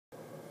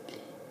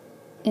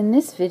In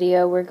this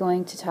video, we're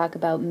going to talk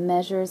about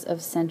measures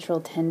of central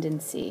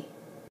tendency.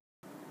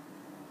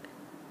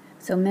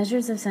 So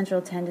measures of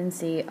central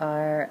tendency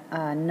are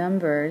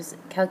numbers,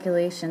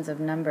 calculations of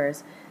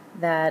numbers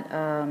that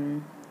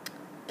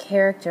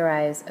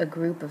characterize a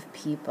group of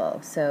people.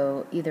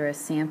 So either a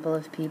sample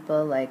of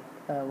people, like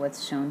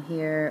what's shown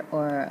here,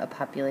 or a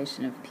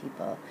population of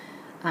people.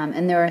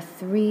 And there are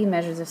three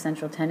measures of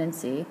central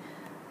tendency.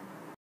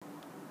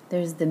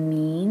 There's the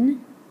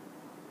mean,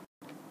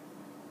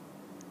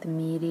 the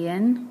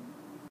median,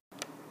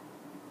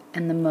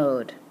 and the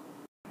mode.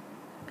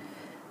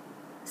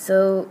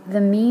 So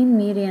the mean,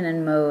 median,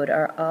 and mode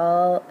are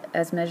all,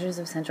 as measures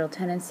of central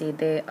tendency,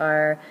 they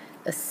are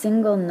a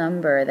single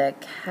number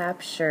that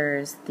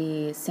captures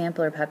the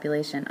sample or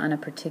population on a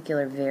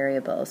particular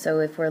variable. So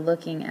if we're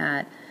looking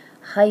at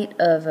height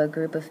of a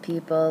group of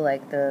people,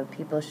 like the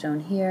people shown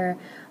here,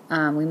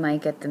 we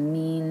might get the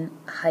mean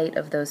height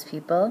of those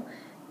people,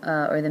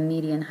 or the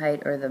median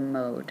height, or the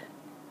mode.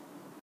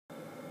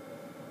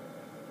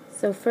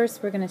 So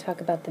first we're going to talk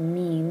about the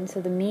mean.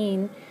 So the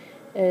mean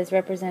is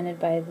represented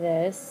by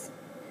this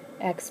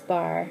x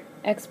bar.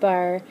 X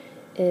bar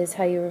is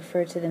how you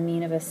refer to the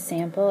mean of a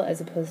sample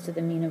as opposed to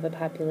the mean of a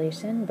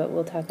population, but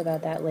we'll talk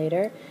about that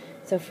later.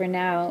 So for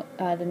now,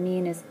 the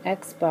mean is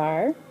x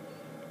bar,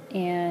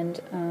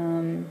 and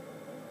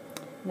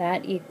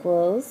that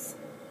equals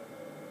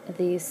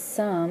the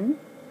sum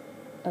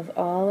of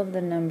all of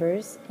the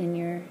numbers in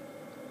your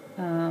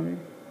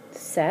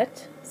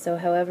set. So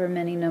however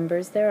many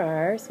numbers there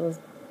are, so we'll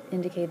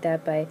indicate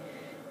that by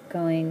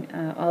going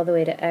all the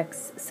way to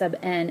x sub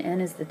n.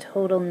 N is the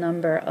total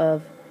number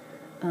of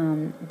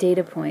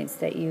data points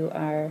that you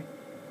are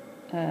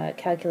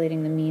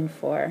calculating the mean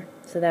for.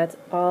 So that's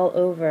all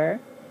over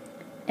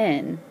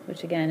n,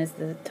 which again is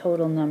the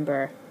total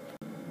number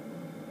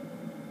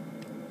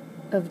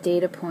of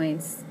data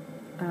points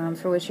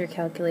for which you're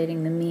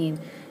calculating the mean.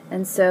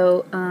 And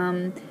so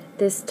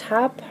this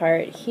top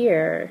part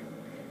here,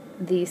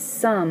 the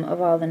sum of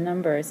all the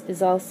numbers,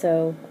 is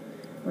also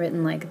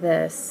written like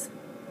this,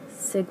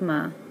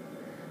 sigma.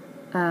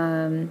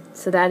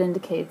 So that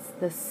indicates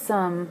the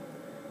sum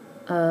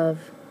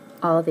of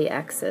all the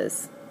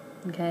x's,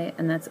 okay,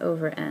 and that's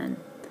over n.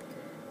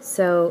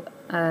 So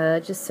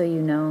just so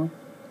you know,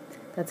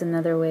 that's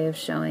another way of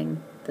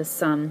showing the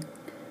sum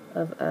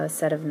of a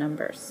set of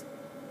numbers.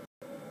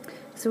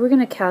 So we're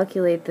going to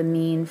calculate the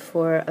mean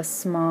for a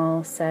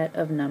small set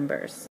of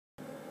numbers.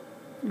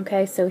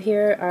 Okay, so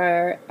here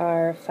are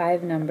our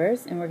 5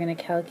 numbers, and we're going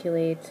to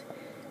calculate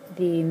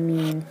the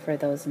mean for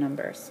those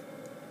numbers.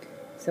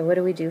 So what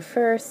do we do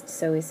first?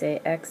 So we say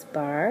x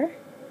bar,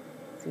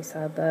 as we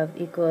saw above,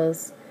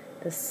 equals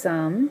the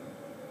sum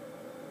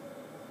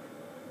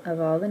of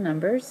all the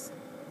numbers,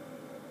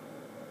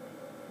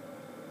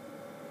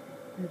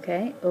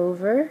 okay,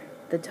 over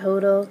the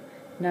total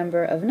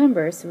number of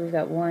numbers. So we've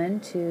got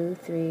 1, 2,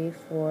 3,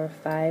 4,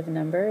 5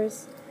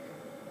 numbers.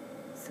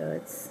 So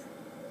it's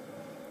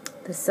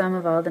the sum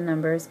of all the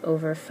numbers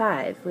over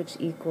 5, which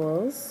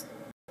equals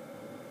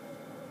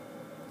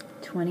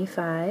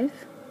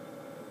 25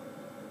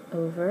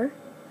 over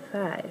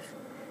 5.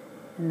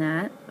 And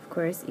that, of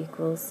course,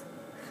 equals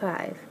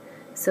 5.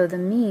 So the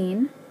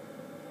mean,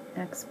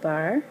 x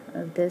bar,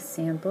 of this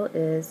sample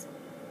is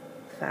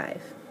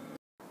 5.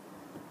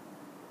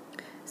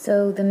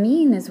 So the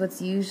mean is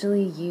what's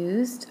usually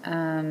used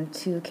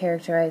to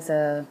characterize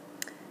a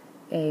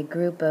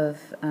group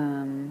of,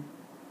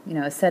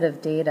 a set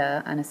of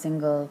data on a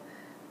single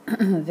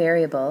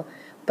variable,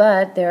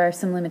 but there are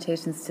some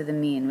limitations to the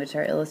mean, which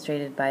are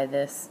illustrated by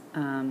this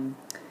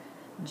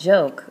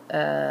joke.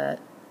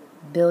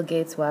 Bill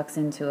Gates walks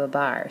into a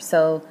bar.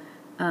 So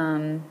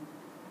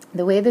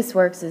the way this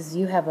works is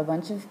you have a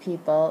bunch of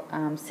people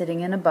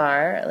sitting in a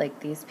bar,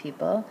 like these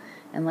people,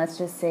 and let's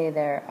just say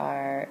there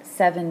are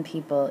 7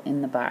 people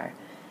in the bar.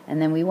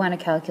 And then we want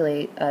to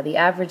calculate the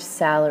average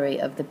salary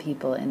of the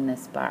people in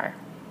this bar.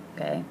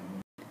 Okay?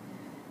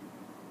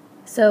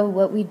 So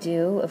what we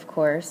do, of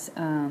course,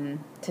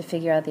 to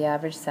figure out the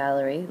average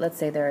salary, let's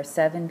say there are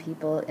 7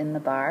 people in the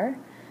bar,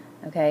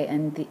 okay,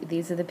 and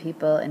these are the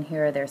people, and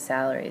here are their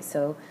salaries.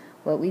 So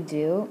what we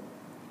do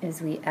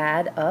is we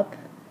add up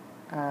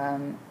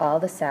all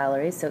the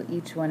salaries. So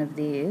each one of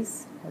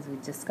these, as we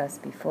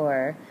discussed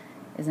before,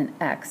 is an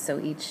x. So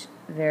each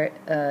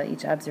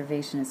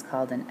observation is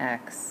called an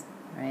x,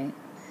 right?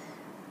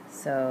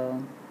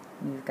 So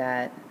you've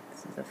got,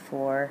 this is a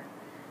 4,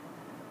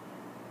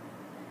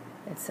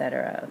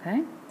 etc.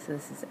 Okay, so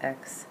this is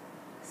x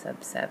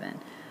sub 7.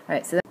 All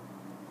right, so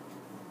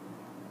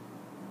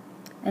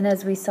and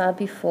as we saw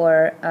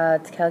before,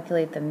 to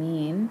calculate the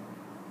mean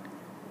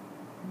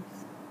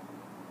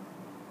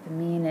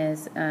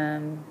is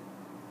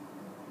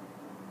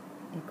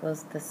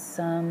equals the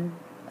sum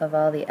of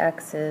all the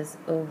x's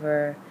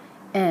over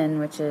n,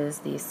 which is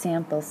the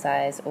sample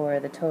size or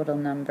the total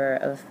number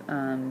of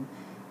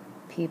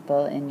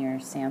people in your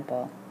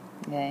sample.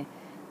 Okay,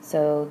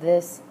 so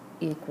this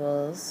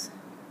equals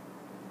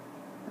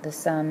the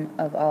sum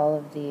of all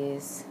of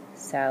these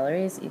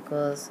salaries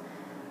equals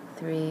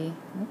 3,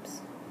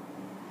 oops,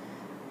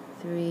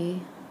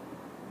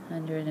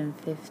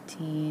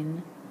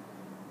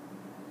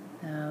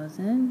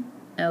 315,000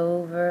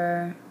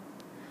 over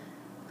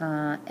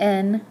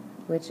n,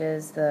 which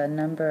is the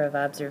number of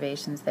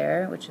observations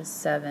there, which is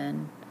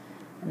 7,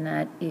 and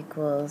that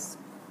equals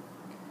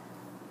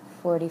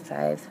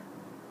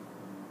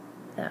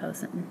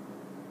 45,000.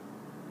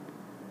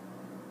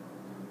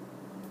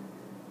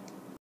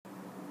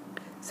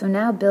 So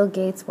now Bill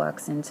Gates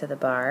walks into the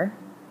bar,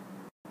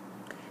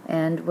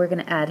 and we're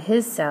going to add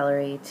his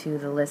salary to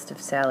the list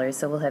of salaries,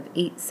 so we'll have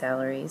 8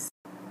 salaries.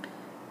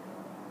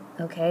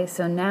 Okay,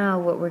 so now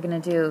what we're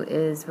going to do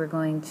is we're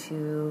going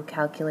to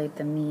calculate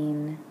the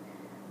mean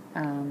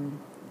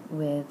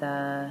with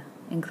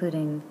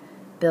including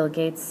Bill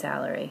Gates'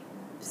 salary.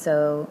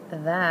 So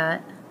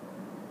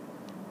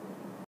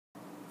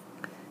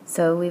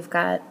we've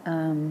got,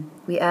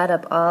 we add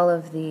up all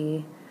of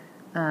the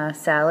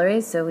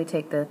salaries, so we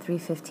take the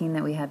 315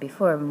 that we had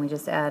before, and we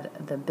just add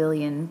the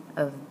billion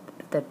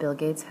that Bill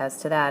Gates has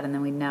to that, and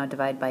then we now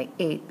divide by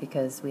 8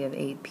 because we have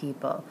 8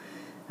 people.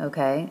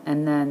 Okay,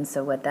 and then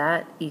so what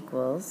that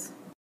equals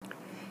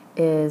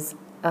is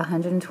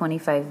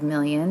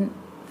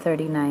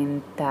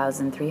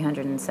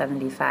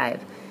 125,039,375.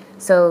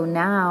 So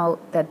now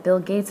that Bill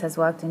Gates has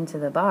walked into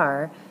the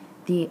bar,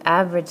 the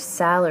average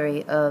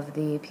salary of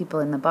the people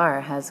in the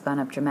bar has gone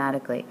up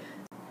dramatically.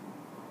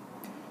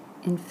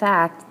 In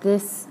fact,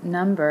 this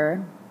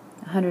number,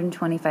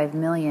 125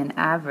 million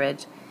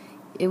average,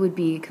 it would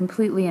be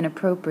completely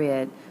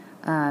inappropriate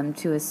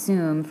to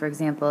assume, for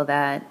example,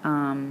 that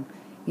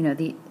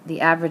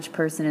the average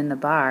person in the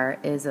bar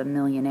is a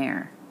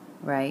millionaire,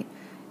 right?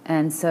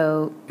 And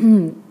so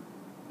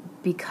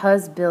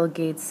because Bill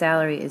Gates'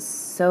 salary is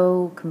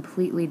so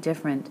completely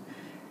different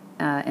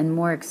and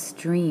more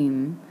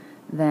extreme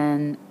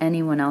than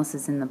anyone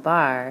else's in the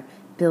bar,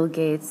 Bill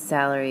Gates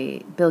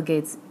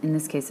in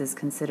this case is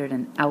considered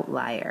an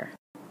outlier.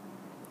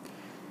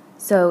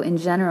 So in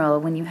general,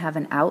 when you have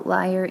an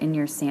outlier in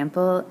your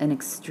sample, an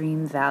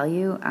extreme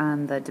value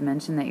on the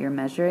dimension that you're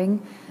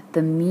measuring,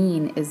 the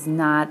mean is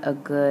not a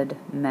good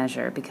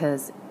measure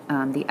because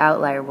the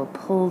outlier will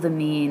pull the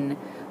mean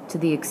to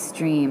the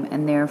extreme,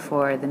 and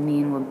therefore the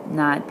mean will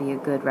not be a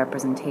good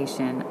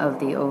representation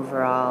of the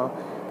overall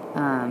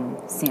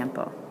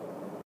sample.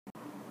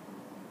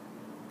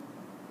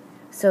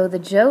 So the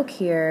joke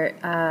here,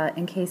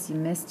 in case you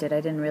missed it,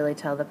 I didn't really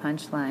tell the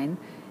punchline,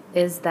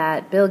 is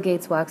that Bill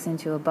Gates walks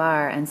into a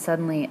bar and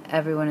suddenly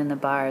everyone in the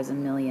bar is a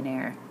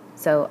millionaire.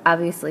 So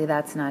obviously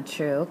that's not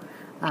true.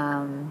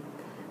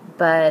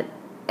 But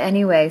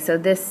anyway, so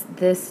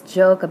this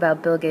joke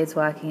about Bill Gates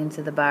walking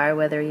into the bar,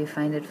 whether you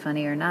find it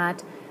funny or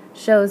not,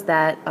 shows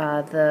that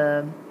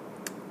the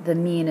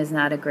mean is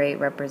not a great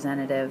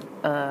representative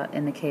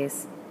in a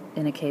case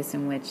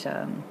in which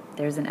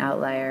there's an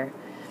outlier.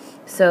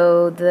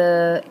 So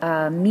the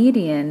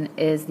median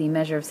is the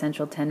measure of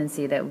central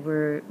tendency that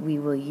we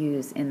will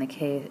use in a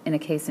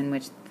case in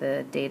which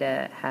the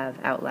data have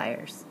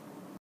outliers.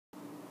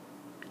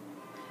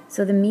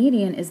 So the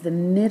median is the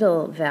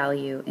middle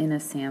value in a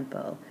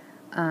sample.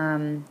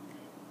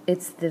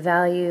 It's the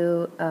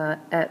value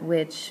at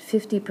which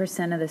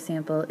 50% of the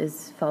sample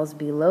falls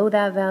below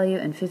that value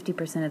and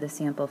 50% of the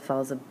sample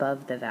falls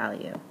above the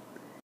value.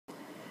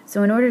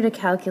 So in order to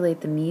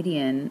calculate the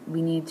median,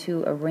 we need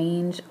to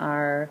arrange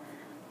our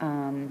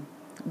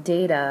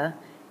data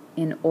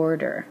in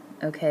order,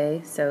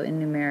 okay? So in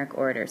numeric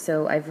order.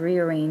 So I've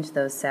rearranged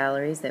those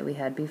salaries that we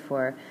had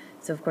before.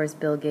 So of course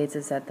Bill Gates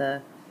is at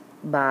the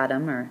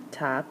bottom or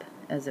top,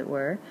 as it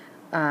were.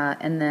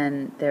 And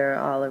then they're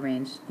all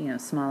arranged,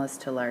 smallest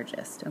to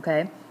largest,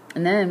 okay?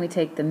 And then we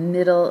take the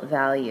middle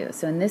value.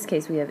 So in this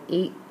case, we have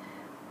 8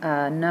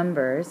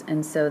 numbers,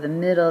 and so the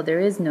middle, there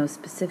is no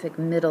specific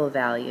middle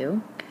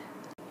value.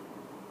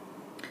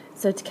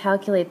 So to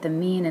calculate the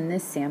mean in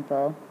this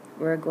sample,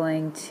 we're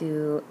going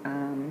to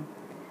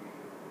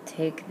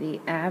take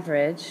the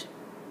average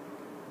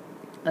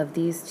of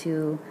these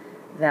two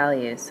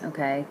values,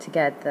 okay, to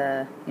get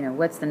the,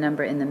 what's the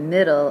number in the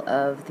middle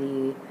of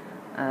the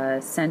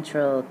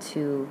central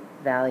two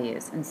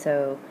values. And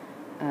so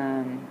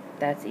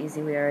that's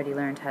easy. We already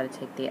learned how to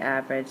take the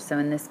average. So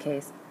in this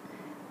case,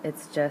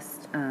 it's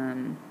just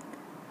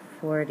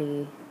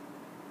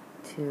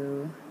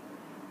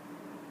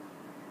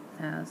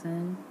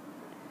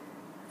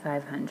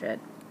 42,500.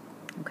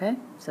 Okay,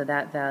 so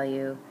that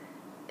value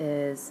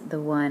is the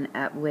one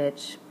at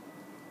which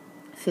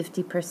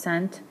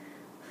 50%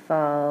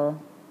 fall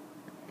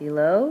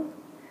below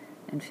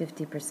and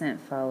 50%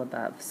 fall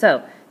above.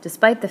 So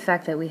despite the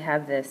fact that we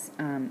have this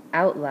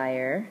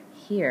outlier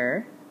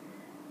here,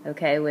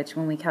 okay, which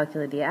when we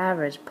calculate the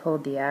average,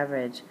 pulled the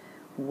average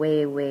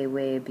way, way,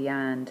 way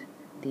beyond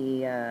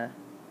the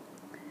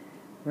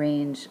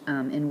range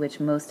in which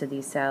most of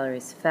these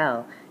salaries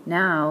fell.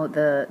 Now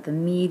the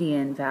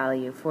median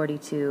value,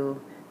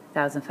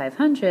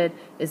 42,500,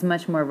 is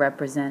much more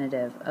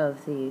representative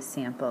of the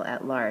sample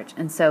at large.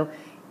 And so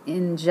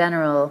in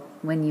general,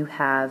 when you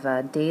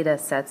have data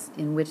sets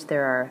in which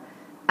there are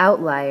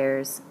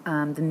outliers,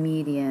 the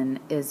median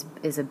is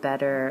a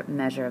better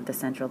measure of the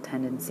central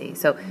tendency.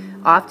 So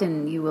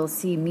often you will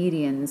see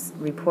medians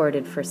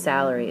reported for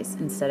salaries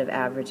instead of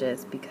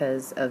averages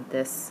because of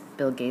this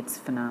Bill Gates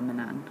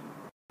phenomenon.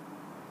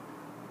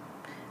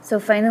 So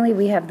finally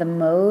we have the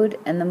mode,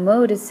 and the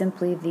mode is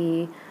simply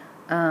the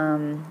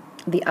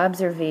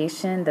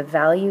observation, the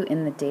value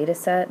in the data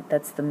set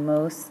that's the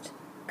most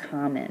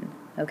common.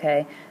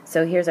 Okay,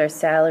 so here's our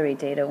salary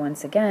data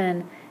once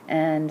again,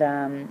 and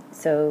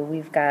so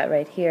we've got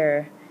right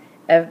here,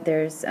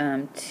 there's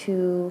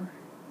 2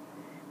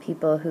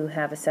 people who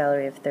have a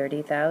salary of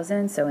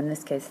 30,000, so in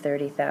this case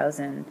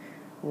 30,000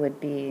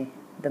 would be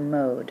the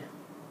mode.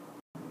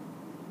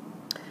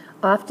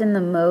 Often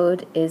the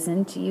mode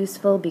isn't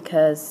useful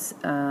because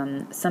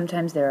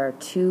sometimes there are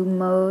 2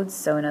 modes,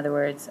 so in other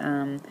words,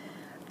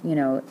 you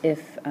know,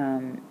 if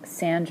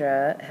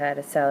Sandra had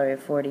a salary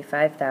of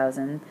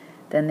 45,000,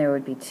 then there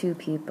would be 2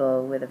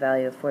 people with a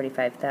value of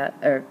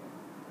 45,000, or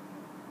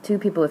 2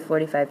 people with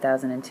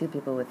 45,000 and 2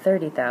 people with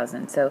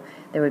 30,000. So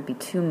there would be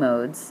 2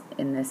 modes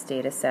in this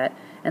data set.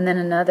 And then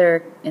in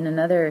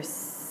another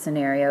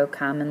scenario,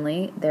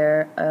 commonly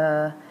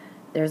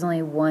there's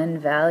only one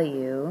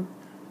value,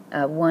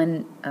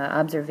 one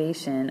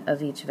observation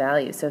of each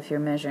value. So if you're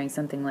measuring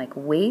something like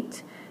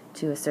weight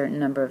to a certain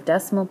number of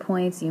decimal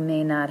points, you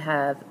may not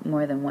have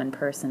more than one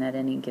person at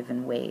any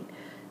given weight.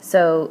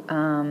 So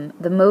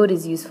the mode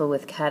is useful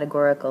with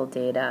categorical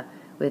data,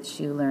 which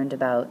you learned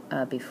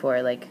about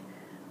before, like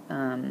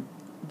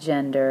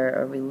gender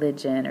or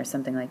religion or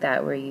something like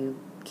that, where you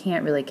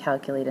can't really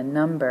calculate a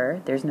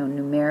number. There's no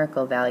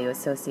numerical value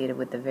associated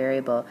with the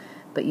variable,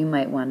 but you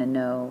might want to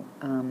know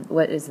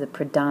what is the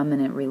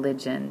predominant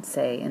religion,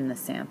 say, in the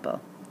sample.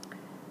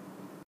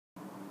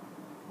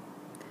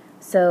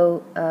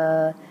 So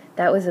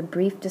that was a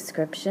brief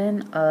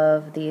description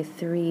of the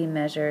 3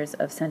 measures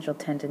of central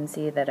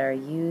tendency that are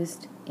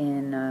used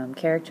in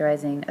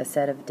characterizing a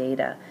set of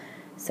data.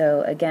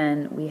 So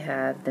again, we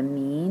have the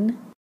mean,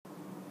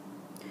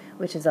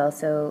 which is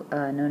also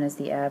known as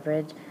the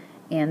average,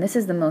 and this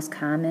is the most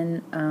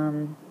common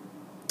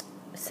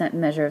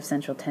measure of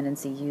central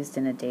tendency used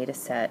in a data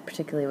set,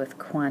 particularly with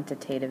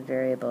quantitative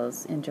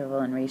variables, interval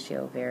and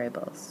ratio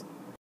variables.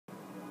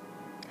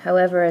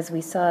 However, as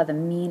we saw, the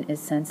mean is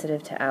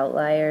sensitive to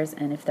outliers,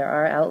 and if there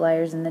are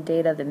outliers in the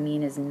data, the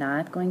mean is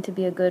not going to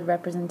be a good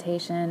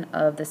representation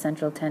of the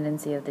central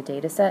tendency of the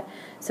data set.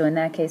 So in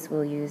that case,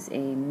 we'll use a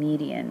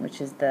median, which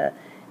is the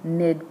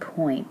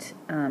midpoint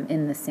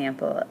in the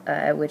sample,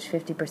 at which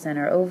 50%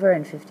 are over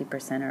and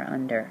 50% are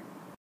under.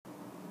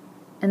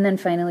 And then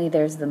finally,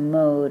 there's the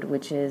mode,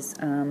 which is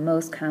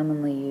most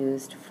commonly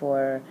used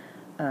for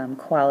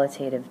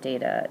qualitative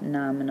data,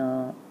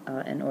 nominal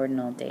and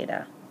ordinal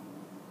data.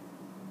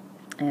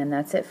 And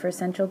that's it for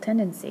central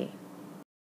tendency.